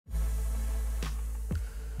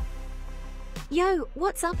Yo,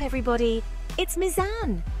 what's up everybody? It's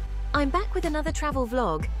Mizan. I'm back with another travel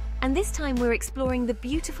vlog, and this time we're exploring the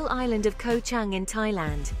beautiful island of Koh Chang in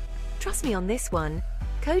Thailand. Trust me on this one,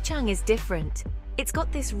 Koh Chang is different. It's got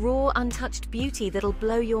this raw, untouched beauty that'll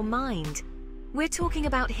blow your mind. We're talking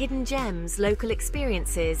about hidden gems, local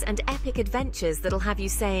experiences, and epic adventures that'll have you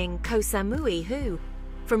saying Koh Samui Hu.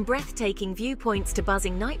 From breathtaking viewpoints to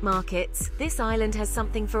buzzing night markets, this island has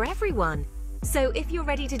something for everyone. So if you're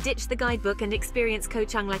ready to ditch the guidebook and experience Koh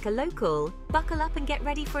Chang like a local, buckle up and get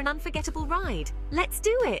ready for an unforgettable ride. Let's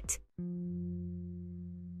do it!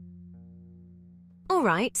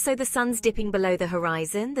 Alright, so the sun's dipping below the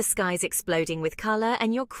horizon, the sky's exploding with colour,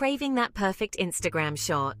 and you're craving that perfect Instagram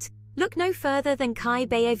shot. Look no further than Kai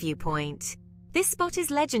Bae Viewpoint. This spot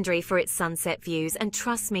is legendary for its sunset views, and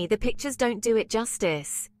trust me, the pictures don't do it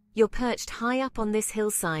justice. You're perched high up on this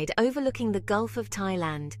hillside overlooking the Gulf of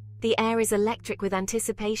Thailand. The air is electric with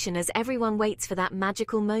anticipation as everyone waits for that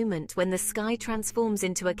magical moment when the sky transforms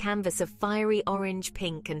into a canvas of fiery orange,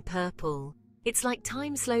 pink, and purple. It's like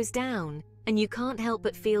time slows down, and you can't help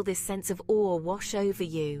but feel this sense of awe wash over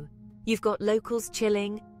you. You've got locals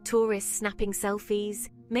chilling, tourists snapping selfies,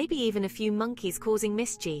 maybe even a few monkeys causing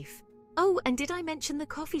mischief. Oh, and did I mention the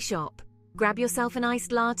coffee shop? Grab yourself an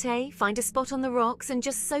iced latte, find a spot on the rocks, and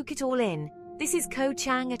just soak it all in. This is Koh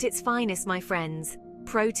Chang at its finest, my friends.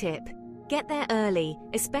 Pro tip: get there early,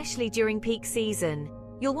 especially during peak season.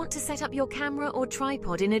 You'll want to set up your camera or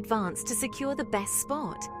tripod in advance to secure the best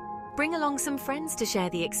spot. Bring along some friends to share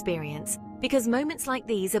the experience, because moments like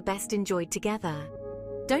these are best enjoyed together.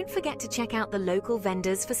 Don't forget to check out the local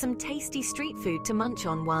vendors for some tasty street food to munch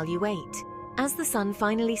on while you wait. As the sun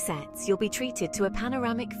finally sets, you'll be treated to a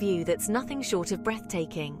panoramic view that's nothing short of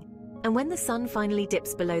breathtaking. And when the sun finally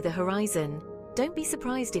dips below the horizon, don't be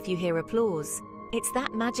surprised if you hear applause. It's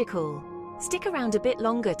that magical. Stick around a bit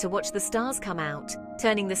longer to watch the stars come out,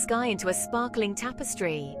 turning the sky into a sparkling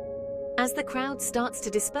tapestry. As the crowd starts to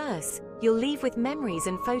disperse, you'll leave with memories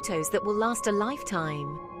and photos that will last a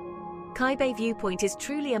lifetime. Kai Bae Viewpoint is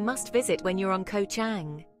truly a must-visit when you're on Koh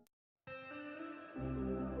Chang.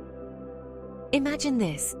 Imagine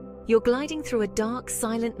this. You're gliding through a dark,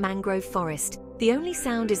 silent mangrove forest. The only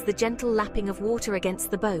sound is the gentle lapping of water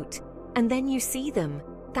against the boat. And then you see them.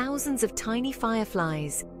 Thousands of tiny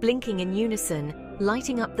fireflies, blinking in unison,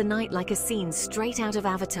 lighting up the night like a scene straight out of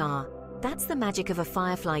Avatar. That's the magic of a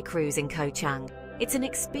firefly cruise in Koh Chang. It's an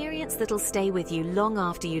experience that'll stay with you long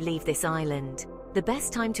after you leave this island. The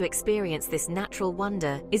best time to experience this natural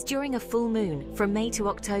wonder is during a full moon, from May to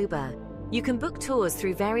October. You can book tours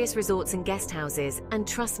through various resorts and guest houses, and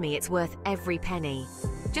trust me, it's worth every penny.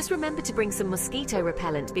 Just remember to bring some mosquito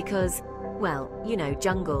repellent because, well, you know,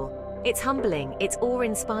 jungle. It's humbling, it's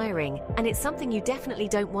awe-inspiring, and it's something you definitely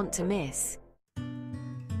don't want to miss.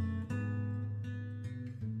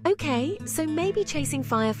 Okay, so maybe chasing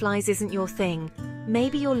fireflies isn't your thing.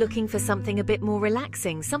 Maybe you're looking for something a bit more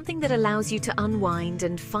relaxing, something that allows you to unwind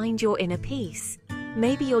and find your inner peace.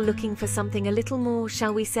 Maybe you're looking for something a little more,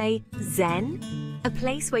 shall we say, zen? A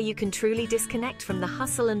place where you can truly disconnect from the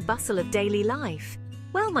hustle and bustle of daily life.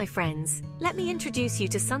 Well, my friends, let me introduce you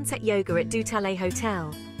to Sunset Yoga at DuTalay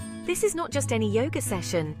Hotel. This is not just any yoga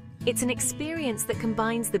session, it's an experience that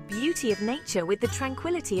combines the beauty of nature with the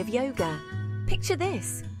tranquility of yoga. Picture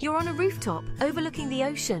this, you're on a rooftop overlooking the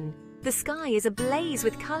ocean. The sky is ablaze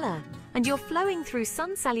with colour, and you're flowing through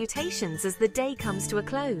sun salutations as the day comes to a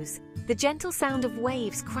close. The gentle sound of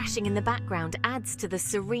waves crashing in the background adds to the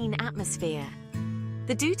serene atmosphere.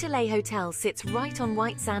 The DuTalay Hotel sits right on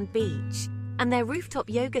white sand beach, and their rooftop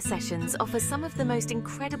yoga sessions offer some of the most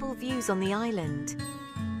incredible views on the island.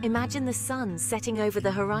 Imagine the sun setting over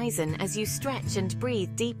the horizon as you stretch and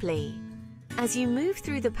breathe deeply. As you move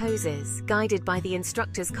through the poses, guided by the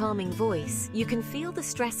instructor's calming voice, you can feel the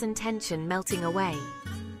stress and tension melting away.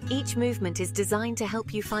 Each movement is designed to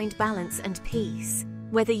help you find balance and peace.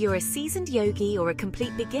 Whether you're a seasoned yogi or a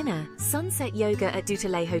complete beginner, Sunset Yoga at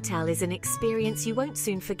DuTalay Hotel is an experience you won't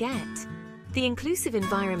soon forget. The inclusive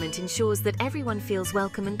environment ensures that everyone feels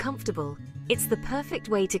welcome and comfortable. It's the perfect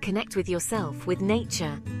way to connect with yourself, with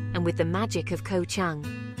nature, and with the magic of Koh Chang.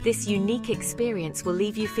 This unique experience will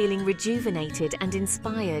leave you feeling rejuvenated and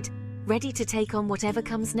inspired, ready to take on whatever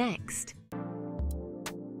comes next.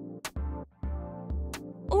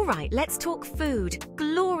 Alright, let's talk food.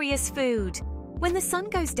 Glorious food! When the sun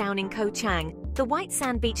goes down in Koh Chang, the white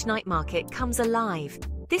sand beach night market comes alive.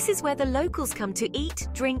 This is where the locals come to eat,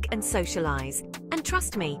 drink, and socialize. And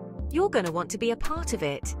trust me, you're going to want to be a part of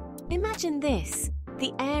it. Imagine this.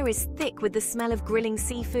 The air is thick with the smell of grilling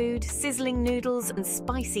seafood, sizzling noodles, and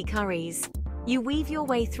spicy curries. You weave your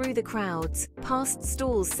way through the crowds, past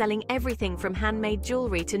stalls selling everything from handmade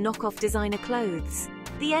jewelry to knockoff designer clothes.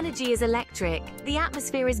 The energy is electric, the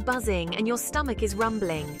atmosphere is buzzing, and your stomach is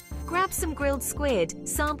rumbling. Grab some grilled squid,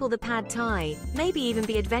 sample the pad thai, maybe even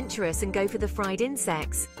be adventurous and go for the fried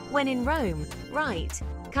insects. When in Rome, right?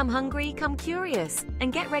 Come hungry, come curious,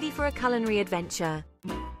 and get ready for a culinary adventure.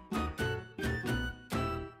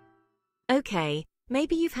 Okay,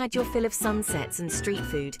 maybe you've had your fill of sunsets and street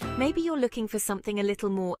food. Maybe you're looking for something a little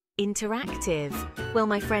more interactive. Well,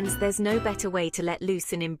 my friends, there's no better way to let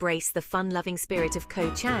loose and embrace the fun-loving spirit of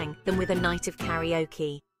Koh Chang than with a night of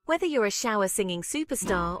karaoke. Whether you're a shower-singing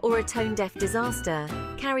superstar or a tone-deaf disaster,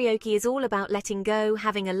 karaoke is all about letting go,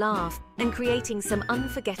 having a laugh, and creating some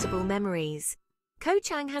unforgettable memories. Koh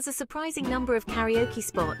Chang has a surprising number of karaoke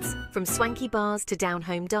spots, from swanky bars to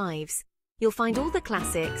down-home dives. You'll find all the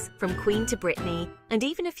classics, from Queen to Britney, and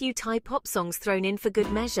even a few Thai pop songs thrown in for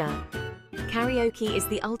good measure. Karaoke is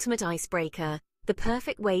the ultimate icebreaker, the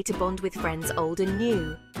perfect way to bond with friends old and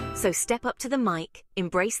new. So step up to the mic,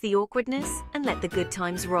 embrace the awkwardness, and let the good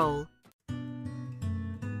times roll.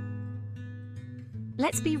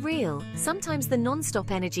 Let's be real, sometimes the non-stop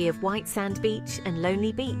energy of White Sand Beach and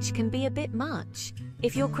Lonely Beach can be a bit much.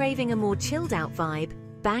 If you're craving a more chilled-out vibe,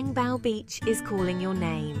 Bang Bao Beach is calling your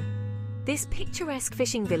name. This picturesque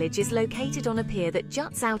fishing village is located on a pier that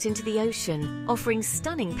juts out into the ocean, offering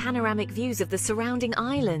stunning panoramic views of the surrounding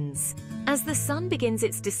islands. As the sun begins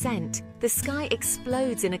its descent, the sky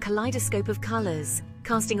explodes in a kaleidoscope of colors,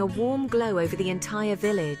 casting a warm glow over the entire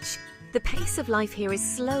village. The pace of life here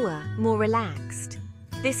is slower, more relaxed.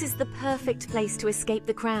 This is the perfect place to escape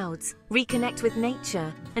the crowds, reconnect with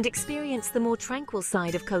nature, and experience the more tranquil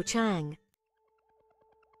side of Koh Chang.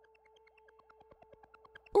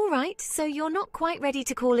 Alright, so you're not quite ready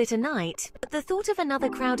to call it a night, but the thought of another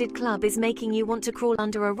crowded club is making you want to crawl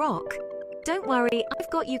under a rock. Don't worry, I've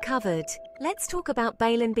got you covered. Let's talk about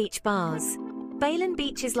Balen Beach bars. Balen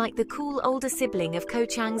Beach is like the cool older sibling of Koh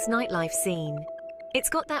Chang's nightlife scene. It's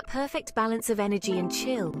got that perfect balance of energy and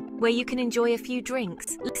chill, where you can enjoy a few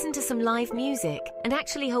drinks, listen to some live music, and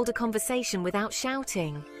actually hold a conversation without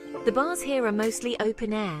shouting. The bars here are mostly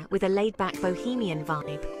open air with a laid-back bohemian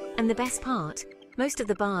vibe. And the best part? Most of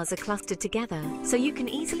the bars are clustered together, so you can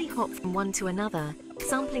easily hop from one to another,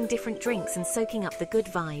 sampling different drinks and soaking up the good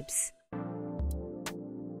vibes.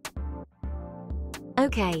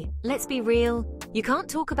 Okay, let's be real. You can't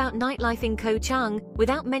talk about nightlife in Koh Chang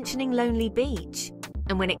without mentioning Lonely Beach.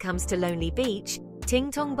 And when it comes to Lonely Beach,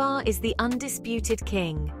 Ting Tong Bar is the undisputed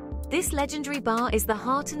king. This legendary bar is the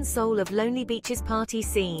heart and soul of Lonely Beach's party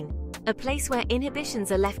scene, a place where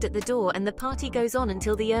inhibitions are left at the door and the party goes on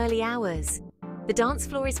until the early hours. The dance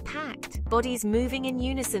floor is packed, bodies moving in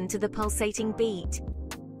unison to the pulsating beat.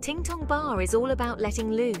 Ting Tong Bar is all about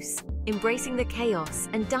letting loose, embracing the chaos,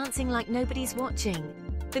 and dancing like nobody's watching.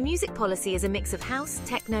 The music policy is a mix of house,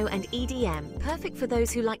 techno, and EDM, perfect for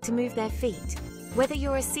those who like to move their feet. Whether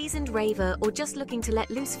you're a seasoned raver or just looking to let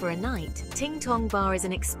loose for a night, Ting Tong Bar is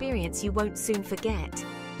an experience you won't soon forget.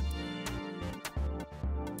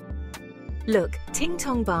 Look, Ting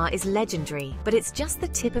Tong Bar is legendary, but it's just the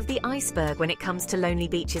tip of the iceberg when it comes to Lonely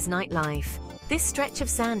Beach's nightlife. This stretch of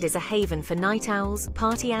sand is a haven for night owls,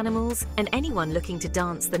 party animals, and anyone looking to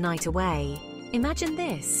dance the night away. Imagine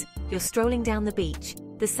this. You're strolling down the beach,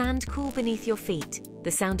 the sand cool beneath your feet,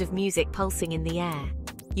 the sound of music pulsing in the air.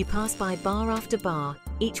 You pass by bar after bar,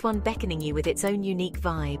 each one beckoning you with its own unique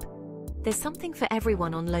vibe. There's something for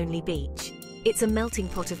everyone on Lonely Beach. It's a melting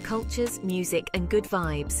pot of cultures, music, and good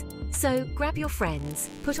vibes. So grab your friends,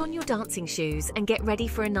 put on your dancing shoes, and get ready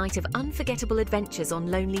for a night of unforgettable adventures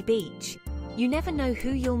on Lonely Beach. You never know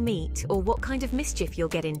who you'll meet or what kind of mischief you'll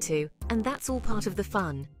get into, and that's all part of the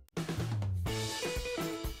fun.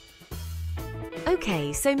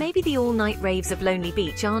 Okay, so maybe the all-night raves of Lonely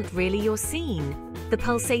Beach aren't really your scene. The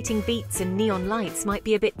pulsating beats and neon lights might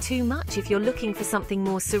be a bit too much if you're looking for something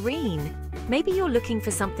more serene. Maybe you're looking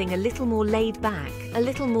for something a little more laid back, a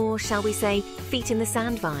little more, shall we say, feet in the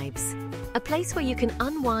sand vibes. A place where you can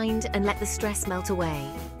unwind and let the stress melt away.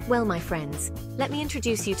 Well, my friends, let me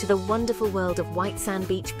introduce you to the wonderful world of White Sand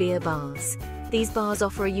Beach beer bars. These bars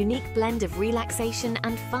offer a unique blend of relaxation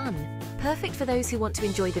and fun, perfect for those who want to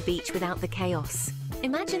enjoy the beach without the chaos.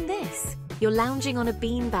 Imagine this. You're lounging on a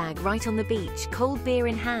beanbag right on the beach, cold beer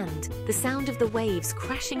in hand, the sound of the waves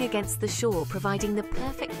crashing against the shore providing the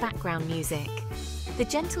perfect background music. The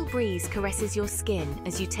gentle breeze caresses your skin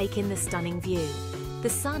as you take in the stunning view. The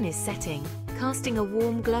sun is setting, casting a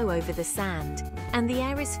warm glow over the sand, and the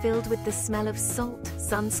air is filled with the smell of salt,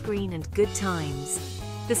 sunscreen, and good times.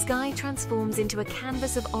 The The sky transforms into a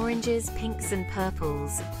canvas of oranges, pinks, and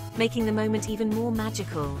purples, making the moment even more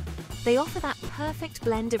magical. They offer that perfect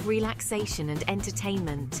blend of relaxation and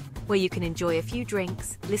entertainment, where you can enjoy a few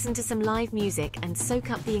drinks, listen to some live music, and soak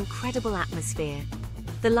up the incredible atmosphere.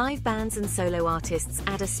 The live bands and solo artists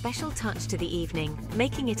add a special touch to the evening,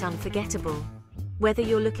 making it unforgettable. Whether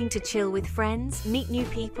you're looking to chill with friends, meet new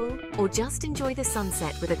people, or just enjoy the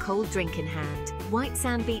sunset with a cold drink in hand, White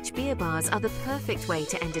Sand Beach beer bars are the perfect way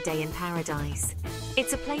to end a day in paradise.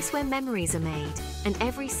 It's a place where memories are made, and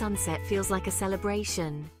every sunset feels like a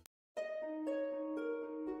celebration.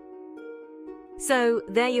 So,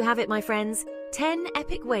 there you have it, my friends. 10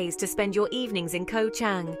 epic ways to spend your evenings in Koh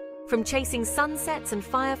Chang. From chasing sunsets and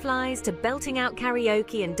fireflies to belting out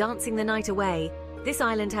karaoke and dancing the night away, this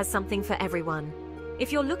island has something for everyone.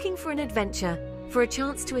 If you're looking for an adventure, for a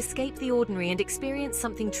chance to escape the ordinary and experience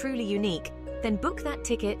something truly unique, then book that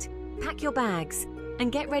ticket, pack your bags,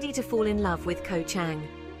 and get ready to fall in love with Koh Chang.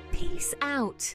 Peace out.